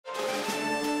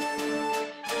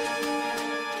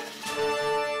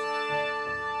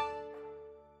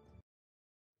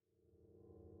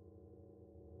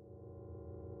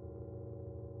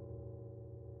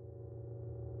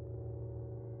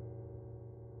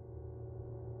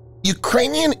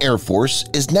Ukrainian Air Force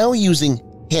is now using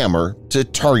HAMMER to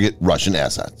target Russian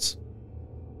assets.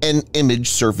 An image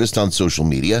surfaced on social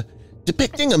media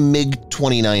depicting a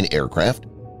MiG-29 aircraft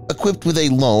equipped with a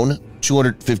lone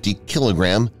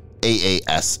 250-kilogram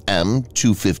AASM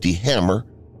 250 HAMMER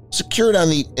secured on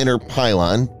the inner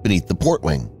pylon beneath the port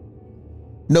wing.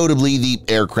 Notably, the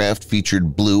aircraft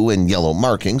featured blue and yellow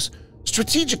markings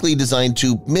strategically designed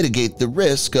to mitigate the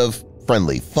risk of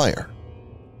friendly fire.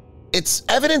 It's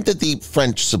evident that the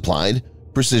French-supplied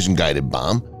precision-guided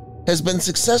bomb has been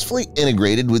successfully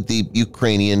integrated with the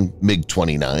Ukrainian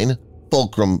MiG-29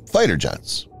 Fulcrum fighter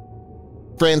jets.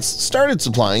 France started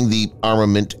supplying the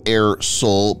Armament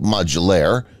Air-Sol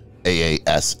Modulaire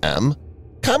AASM,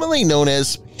 commonly known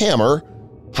as HAMMER,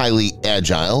 highly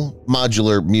agile,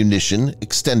 modular munition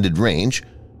extended range.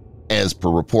 As per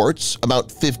reports,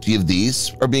 about 50 of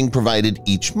these are being provided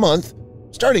each month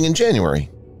starting in January.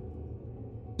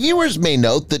 Viewers may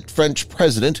note that French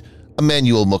President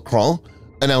Emmanuel Macron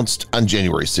announced on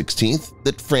January 16th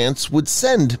that France would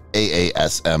send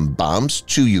AASM bombs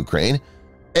to Ukraine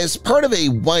as part of a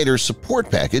wider support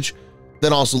package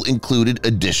that also included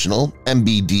additional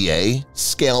MBDA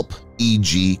SCALP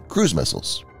EG cruise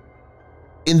missiles.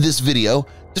 In this video,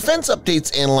 Defense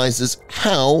Updates analyzes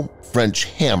how French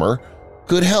HAMMER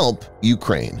could help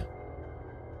Ukraine.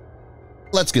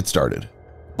 Let's get started.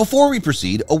 Before we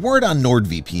proceed, a word on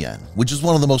NordVPN, which is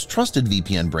one of the most trusted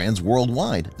VPN brands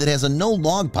worldwide that has a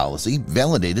no-log policy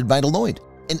validated by Deloitte,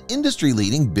 an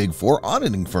industry-leading Big Four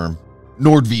auditing firm.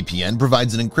 NordVPN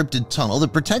provides an encrypted tunnel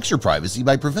that protects your privacy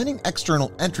by preventing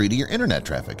external entry to your internet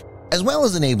traffic, as well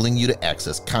as enabling you to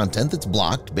access content that's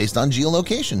blocked based on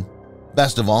geolocation.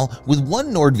 Best of all, with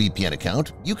one NordVPN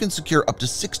account, you can secure up to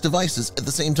 6 devices at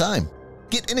the same time.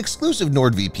 Get an exclusive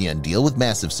NordVPN deal with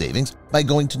massive savings by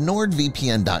going to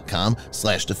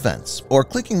nordvpn.com/defense or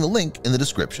clicking the link in the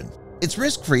description. It's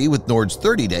risk-free with Nord's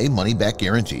 30-day money-back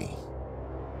guarantee.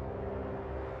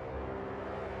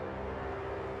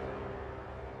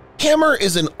 HAMMER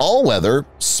is an all-weather,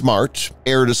 smart,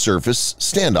 air-to-surface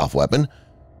standoff weapon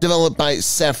developed by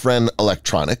Safran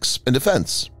Electronics and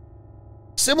Defense.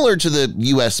 Similar to the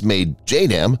US-made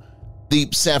JDAM, the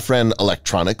Safran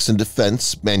Electronics and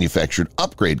Defense manufactured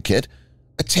upgrade kit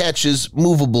attaches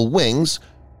movable wings,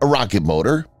 a rocket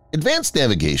motor, advanced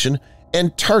navigation,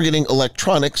 and targeting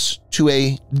electronics to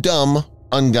a dumb,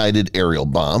 unguided aerial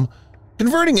bomb,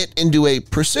 converting it into a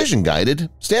precision-guided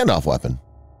standoff weapon.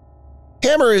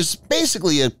 HAMMER is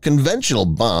basically a conventional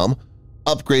bomb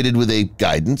upgraded with a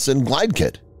guidance and glide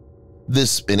kit.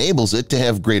 This enables it to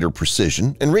have greater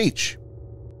precision and reach.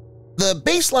 The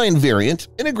baseline variant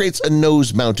integrates a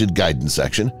nose-mounted guidance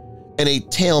section and a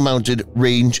tail-mounted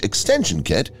range extension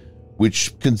kit,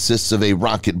 which consists of a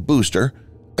rocket booster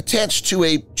attached to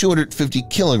a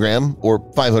 250-kilogram or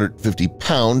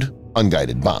 550-pound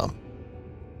unguided bomb.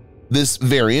 This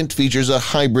variant features a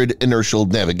hybrid inertial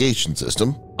navigation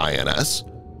system (INS),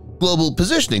 global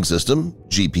positioning system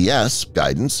 (GPS)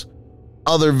 guidance.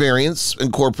 Other variants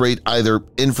incorporate either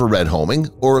infrared homing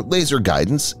or laser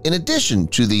guidance in addition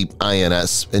to the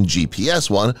INS and GPS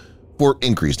one for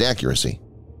increased accuracy.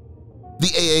 The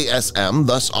AASM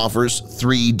thus offers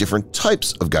 3 different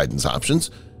types of guidance options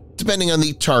depending on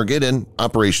the target and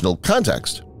operational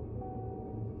context.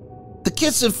 The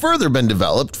kits have further been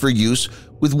developed for use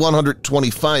with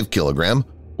 125-kilogram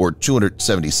or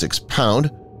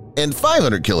 276-pound and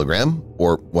 500-kilogram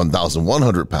or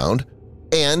 1,100-pound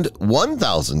and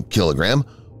 1,000-kilogram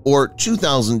or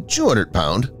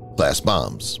 2,200-pound class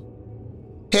bombs.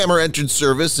 HAMMER entered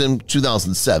service in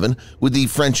 2007 with the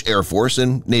French Air Force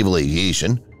and Naval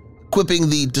Aviation, equipping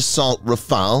the Dassault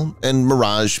Rafale and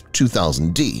Mirage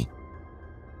 2000D.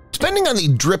 Depending on the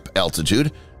drip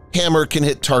altitude, HAMMER can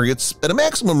hit targets at a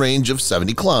maximum range of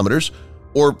 70 kilometers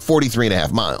or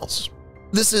 43.5 miles.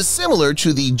 This is similar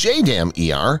to the JDAM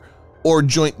ER or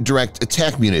Joint Direct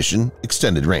Attack Munition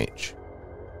extended range.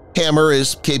 HAMMER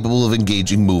is capable of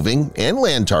engaging moving and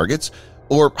land targets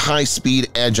or high-speed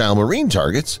agile marine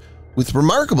targets with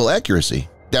remarkable accuracy,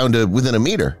 down to within a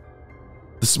meter.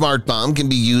 The smart bomb can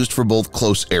be used for both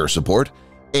close air support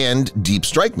and deep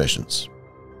strike missions.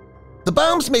 The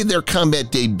bombs made their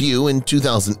combat debut in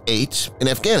 2008 in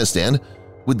Afghanistan,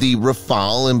 with the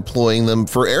Rafale employing them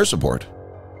for air support.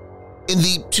 In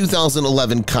the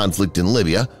 2011 conflict in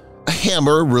Libya, a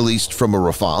HAMMER released from a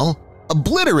Rafale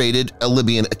obliterated a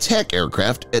Libyan attack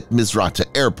aircraft at Misrata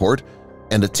Airport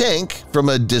and a tank from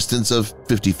a distance of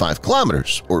 55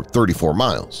 kilometers or 34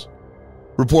 miles.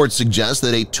 Reports suggest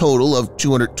that a total of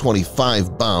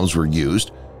 225 bombs were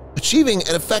used, achieving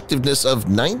an effectiveness of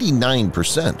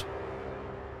 99%.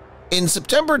 In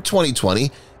September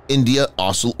 2020, India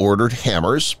also ordered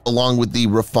Hammers along with the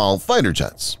Rafale fighter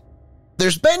jets.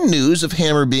 There's been news of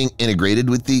Hammer being integrated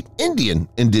with the Indian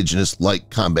indigenous light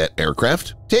combat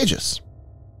aircraft, Tejas.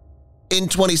 In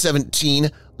 2017,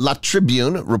 La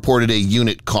Tribune reported a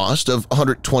unit cost of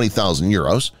 120,000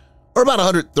 euros, or about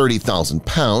 130,000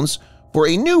 pounds, for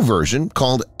a new version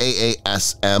called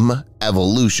AASM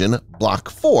Evolution Block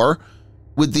 4,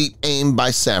 with the aim by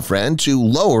Safran to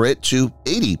lower it to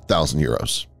 80,000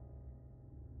 euros.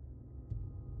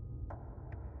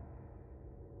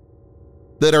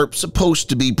 That are supposed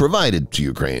to be provided to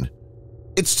Ukraine.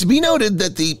 It's to be noted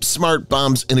that the smart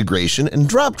bombs integration and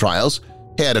drop trials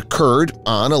had occurred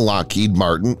on a Lockheed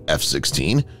Martin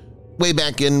F-16 way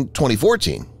back in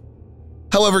 2014.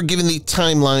 However, given the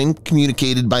timeline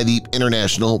communicated by the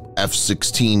International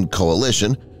F-16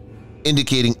 Coalition,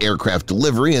 indicating aircraft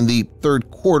delivery in the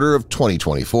third quarter of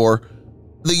 2024,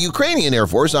 the Ukrainian Air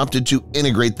Force opted to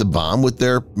integrate the bomb with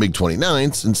their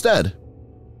MiG-29s instead.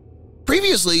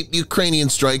 Previously, Ukrainian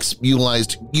strikes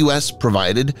utilized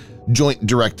U.S.-provided Joint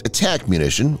Direct Attack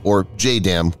Munition, or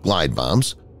JDAM, glide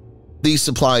bombs. The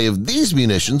supply of these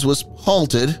munitions was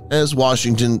halted as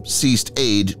Washington ceased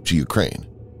aid to Ukraine.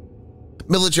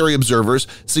 Military observers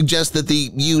suggest that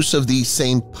the use of the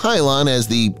same pylon as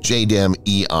the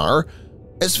JDAM-ER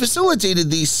has facilitated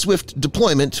the swift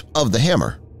deployment of the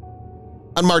Hammer.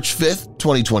 On March 5,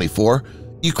 2024,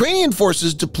 Ukrainian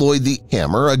forces deployed the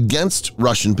Hammer against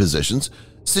Russian positions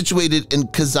situated in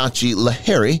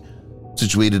Kazachi-Laheri,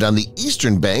 situated on the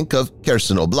eastern bank of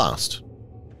Kherson Oblast.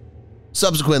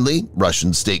 Subsequently,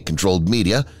 Russian state-controlled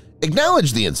media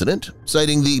acknowledged the incident,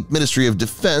 citing the Ministry of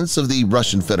Defense of the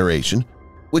Russian Federation,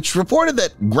 which reported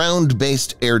that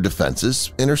ground-based air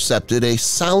defenses intercepted a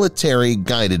solitary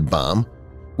guided bomb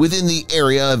within the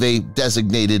area of a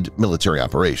designated military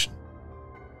operation.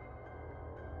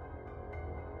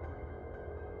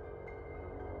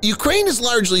 Ukraine is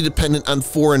largely dependent on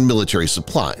foreign military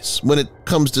supplies when it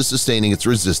comes to sustaining its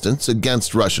resistance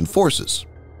against Russian forces.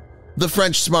 The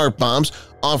French smart bombs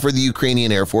offer the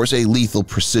Ukrainian Air Force a lethal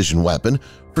precision weapon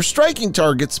for striking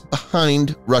targets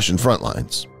behind Russian front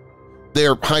lines.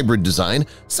 Their hybrid design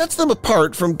sets them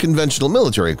apart from conventional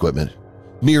military equipment,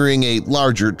 mirroring a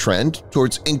larger trend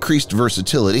towards increased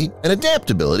versatility and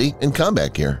adaptability in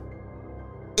combat gear.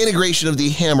 Integration of the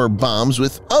Hammer bombs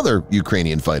with other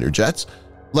Ukrainian fighter jets,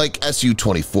 like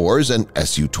Su-24s and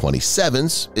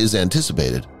Su-27s, is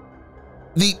anticipated.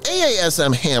 The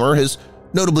AASM Hammer has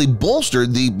notably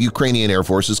bolstered the Ukrainian Air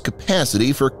Force's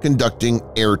capacity for conducting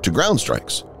air-to-ground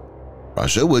strikes.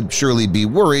 Russia would surely be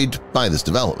worried by this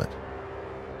development.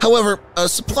 However, a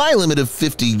supply limit of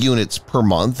 50 units per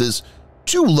month is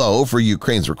too low for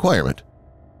Ukraine's requirement.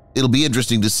 It'll be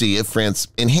interesting to see if France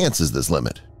enhances this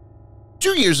limit.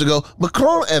 2 years ago,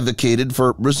 Macron advocated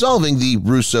for resolving the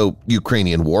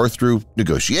Russo-Ukrainian war through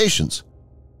negotiations.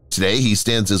 Today, he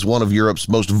stands as one of Europe's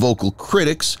most vocal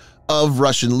critics of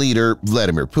Russian leader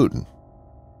Vladimir Putin.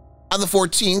 On the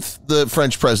 14th, the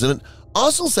French president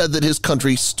also said that his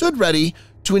country stood ready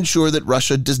to ensure that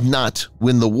Russia does not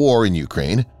win the war in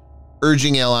Ukraine,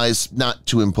 urging allies not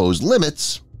to impose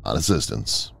limits on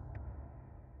assistance.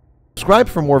 Subscribe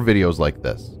for more videos like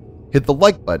this. Hit the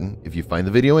like button if you find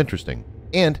the video interesting,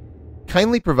 and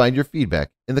kindly provide your feedback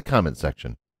in the comment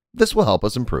section. This will help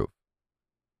us improve.